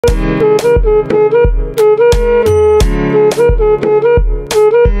Hey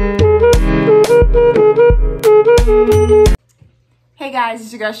guys,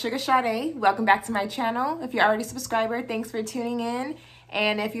 it's your girl Sugar Sade. Welcome back to my channel. If you're already a subscriber, thanks for tuning in.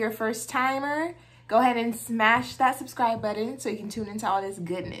 And if you're a first timer, go ahead and smash that subscribe button so you can tune into all this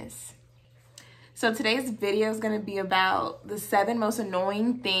goodness. So today's video is going to be about the 7 most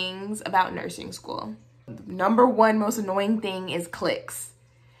annoying things about nursing school. Number 1 most annoying thing is cliques.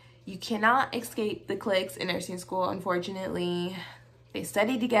 You cannot escape the cliques in nursing school, unfortunately. They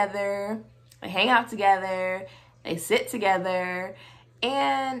study together, they hang out together, they sit together,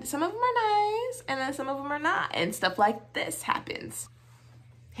 and some of them are nice, and then some of them are not, and stuff like this happens.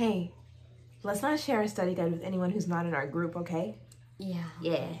 Hey, let's not share a study guide with anyone who's not in our group, okay? Yeah.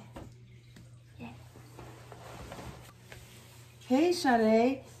 Yeah. Hey,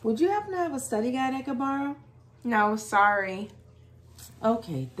 Sade, would you happen to have a study guide I could borrow? No, sorry.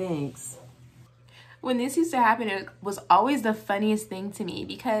 Okay, thanks. When this used to happen, it was always the funniest thing to me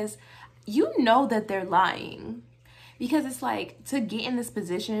because you know that they're lying. Because it's like, to get in this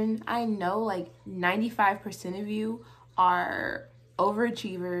position, I know like 95% of you are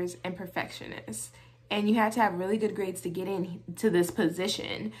overachievers and perfectionists. And you have to have really good grades to get into this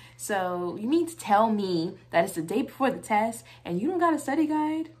position. So you mean to tell me that it's the day before the test and you don't got a study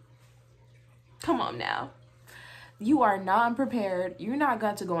guide? Come on now. You are not unprepared. You're not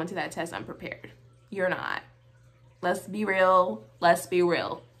going to go into that test unprepared. You're not. Let's be real. Let's be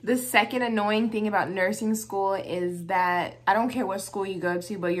real. The second annoying thing about nursing school is that I don't care what school you go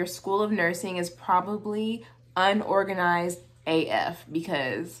to, but your school of nursing is probably unorganized AF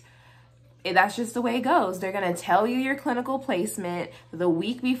because that's just the way it goes. They're going to tell you your clinical placement the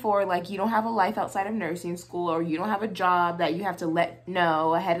week before, like you don't have a life outside of nursing school or you don't have a job that you have to let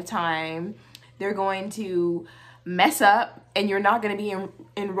know ahead of time. They're going to mess up and you're not going to be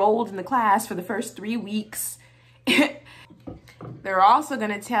enrolled in the class for the first 3 weeks. They're also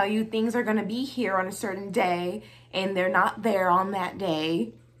going to tell you things are going to be here on a certain day and they're not there on that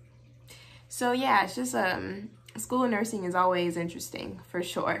day. So yeah, it's just school of nursing is always interesting for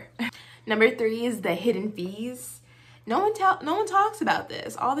sure. Number 3 is the hidden fees. No one talks about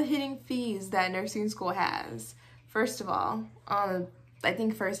this. All the hidden fees that nursing school has. First of all, I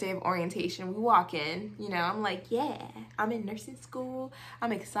think first day of orientation, we walk in, you know, I'm like, yeah, I'm in nursing school.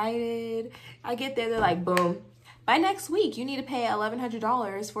 I'm excited. I get there, they're like, boom. By next week, you need to pay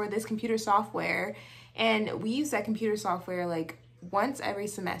 $1,100 for this computer software. And we use that computer software like once every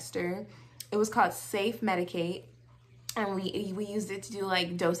semester. It was called Safe Medicate. And we used it to do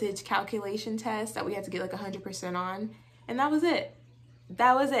like dosage calculation tests that we had to get like 100% on. And that was it.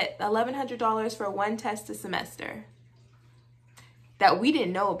 That was it. $1,100 for 1 test a semester that we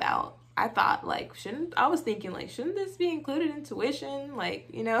didn't know about. I thought like, I was thinking like, shouldn't this be included in tuition? Like,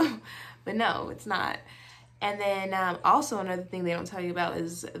 you know, but no, it's not. And then also another thing they don't tell you about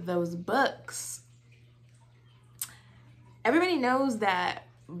is those books. Everybody knows that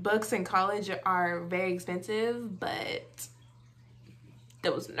books in college are very expensive, but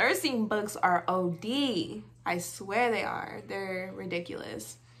those nursing books are OD. I swear they are. They're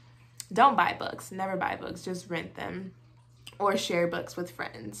ridiculous. Don't buy books. Never buy books. Just rent them or share books with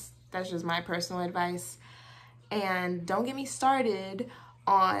friends. That's just my personal advice. And don't get me started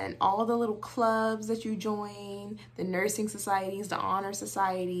on all the little clubs that you join, the nursing societies, the honor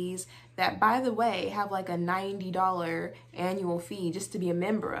societies, that, by the way, have like a $90 annual fee just to be a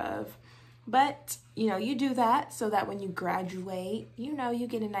member of. But, you know, you do that so that when you graduate, you know, you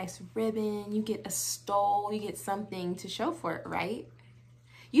get a nice ribbon, you get a stole, you get something to show for it, right?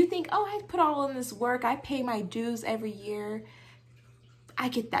 You think, oh, I put all in this work, I pay my dues every year, I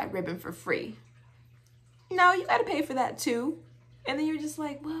get that ribbon for free. No, you gotta pay for that too. And then you're just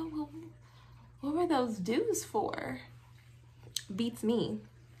like, well, what were those dues for? Beats me.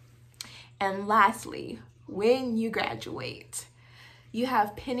 And lastly, when you graduate, you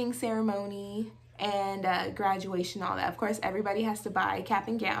have pinning ceremony and graduation, all that. Of course, everybody has to buy a cap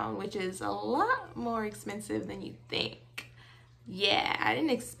and gown, which is a lot more expensive than you think. Yeah, I didn't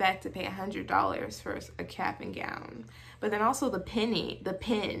expect to pay $100 for a cap and gown. But then also the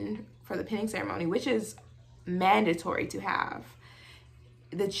pin for the pinning ceremony, which is mandatory to have.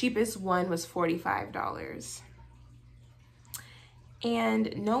 The cheapest one was $45.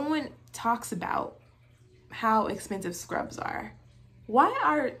 And no one talks about how expensive scrubs are. Why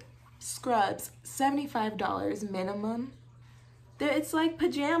are scrubs $75 minimum? It's like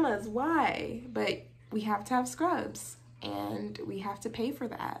pajamas. Why? But we have to have scrubs and we have to pay for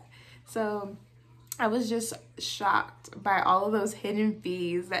that. So I was just shocked by all of those hidden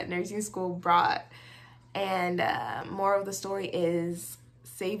fees that nursing school brought. And moral of the story is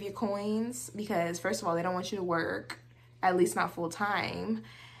save your coins because, first of all, they don't want you to work, at least not full time,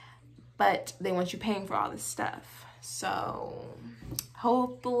 but they want you paying for all this stuff. So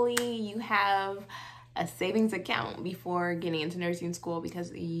hopefully you have a savings account before getting into nursing school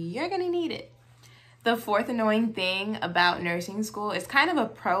because you're gonna need it. The fourth annoying thing about nursing school is kind of a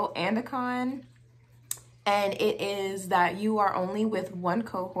pro and a con, and it is that you are only with one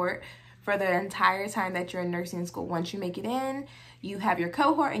cohort for the entire time that you're in nursing school. Once you make it in, you have your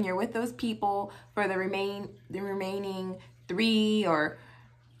cohort and you're with those people for the remaining 3 or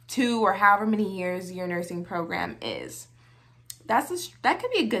 2 or however many years your nursing program is. That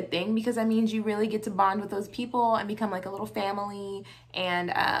could be a good thing because that means you really get to bond with those people and become like a little family and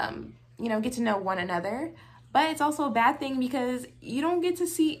get to know one another. But it's also a bad thing because you don't get to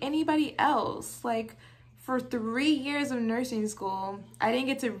see anybody else. Like, for 3 years of nursing school, I didn't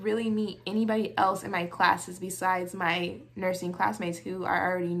get to really meet anybody else in my classes besides my nursing classmates who I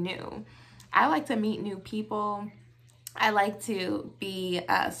already knew. I like to meet new people. I like to be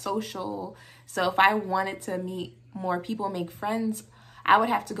social. So if I wanted to meet more people, make friends, I would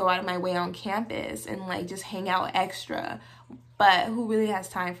have to go out of my way on campus and like just hang out extra. But who really has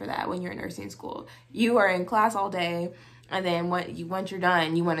time for that when you're in nursing school? You are in class all day, and then once you're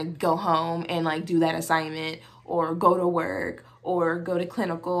done, you want to go home and like do that assignment or go to work or go to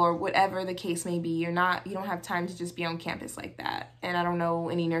clinical or whatever the case may be. You don't have time to just be on campus like that. And I don't know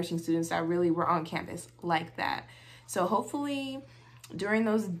any nursing students that really were on campus like that. So hopefully during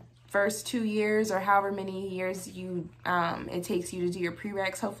those first 2 years or however many years it takes you to do your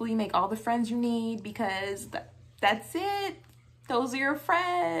prereqs, hopefully you make all the friends you need because that's it. Those are your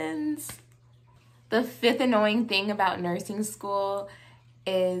friends. The fifth annoying thing about nursing school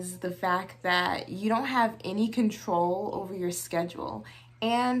is the fact that you don't have any control over your schedule,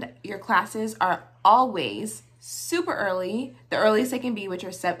 and your classes are always super early. The earliest they can be, which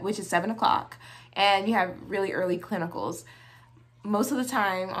is 7 o'clock, and you have really early clinicals. Most of the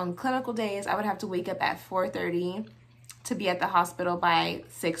time on clinical days, I would have to wake up at 4:30 to be at the hospital by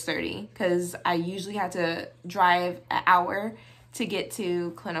 6:30 because I usually had to drive an hour to get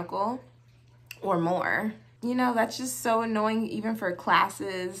to clinical or more. That's just so annoying even for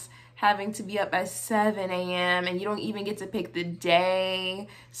classes, having to be up at 7 a.m. and you don't even get to pick the day.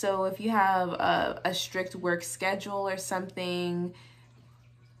 So if you have a strict work schedule or something,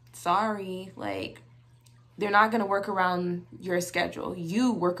 sorry, like they're not going to work around your schedule.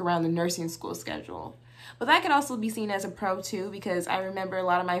 You work around the nursing school schedule. But that could also be seen as a pro too, because I remember a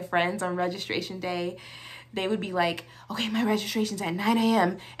lot of my friends on registration day, they would be like, okay, my registration's at 9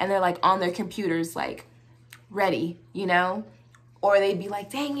 a.m. and they're like on their computers, like ready, or they'd be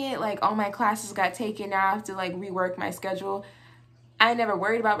like, dang it, like all my classes got taken. Now I have to like rework my schedule. I never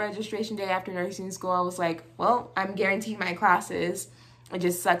worried about registration day after nursing school. I was like, well, I'm guaranteed my classes. It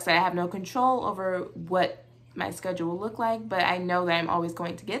just sucks that I have no control over what my schedule will look like, but I know that I'm always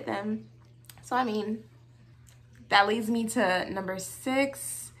going to get them. So, that leads me to number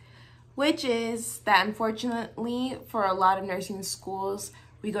 6, which is that unfortunately for a lot of nursing schools,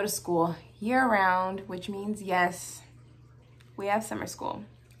 we go to school year-round, which means, yes, we have summer school.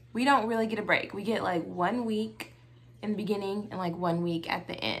 We don't really get a break. We get like 1 week in the beginning and like 1 week at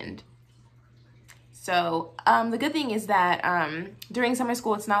the end. So the good thing is that during summer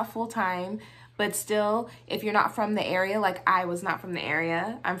school, it's not full-time, but still, if you're not from the area, like I was not from the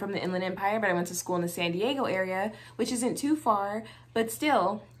area, I'm from the Inland Empire, but I went to school in the San Diego area, which isn't too far, but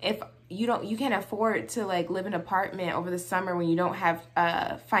still, if you can't afford to like live in an apartment over the summer when you don't have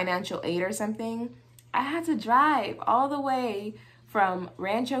financial aid or something, I had to drive all the way from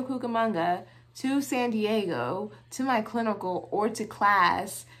Rancho Cucamonga to San Diego to my clinical or to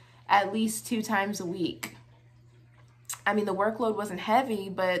class at least 2 times a week. The workload wasn't heavy,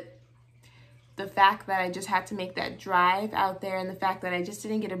 but the fact that I just had to make that drive out there and the fact that I just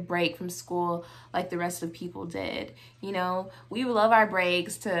didn't get a break from school like the rest of people did. We would love our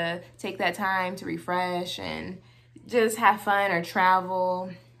breaks to take that time to refresh and just have fun or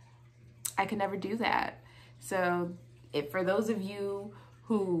travel. I could never do that. So for those of you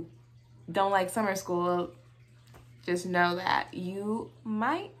who don't like summer school, just know that you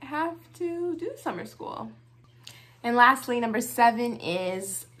might have to do summer school. And lastly, number 7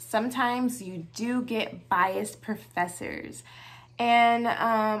 is sometimes you do get biased professors. And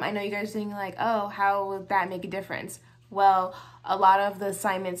I know you guys are thinking like, oh, how would that make a difference? Well, a lot of the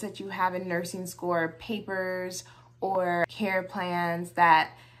assignments that you have in nursing school are papers or care plans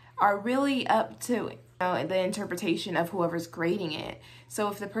that are really up to the interpretation of whoever's grading it. So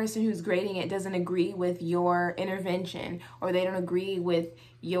if the person who's grading it doesn't agree with your intervention or they don't agree with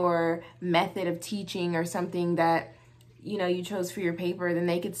your method of teaching or something that you know, you chose for your paper, then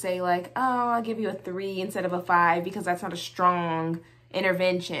they could say like, oh, I'll give you a 3 instead of a 5 because that's not a strong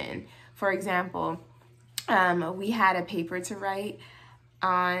intervention. For example, we had a paper to write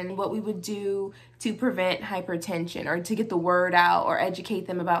on what we would do to prevent hypertension or to get the word out or educate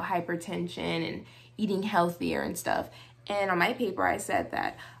them about hypertension and eating healthier and stuff. And on my paper, I said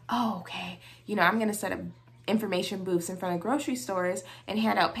that, oh, okay, you know, I'm going to set up information booths in front of grocery stores and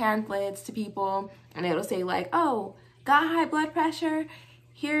hand out pamphlets to people, and it'll say like, oh, got high blood pressure?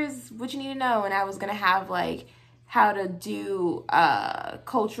 Here's what you need to know. And I was going to have like how to do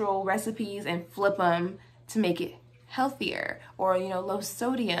cultural recipes and flip them to make it healthier, or, you know, low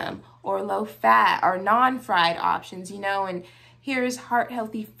sodium or low fat or non-fried options, you know, and here's heart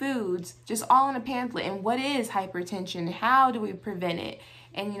healthy foods, just all in a pamphlet. And what is hypertension? How do we prevent it?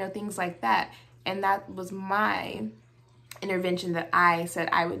 And, you know, things like that. And that was my intervention that I said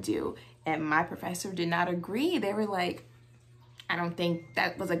I would do. And my professor did not agree. They were like, I don't think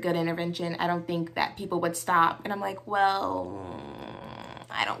that was a good intervention. I don't think that people would stop. And I'm like, well,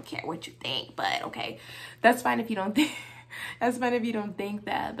 I don't care what you think, but okay, that's fine if you don't think, that's fine if you don't think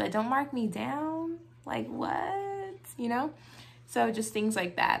that, but don't mark me down. Like what, you know? So just things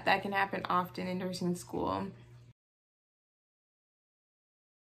like that can happen often in nursing school.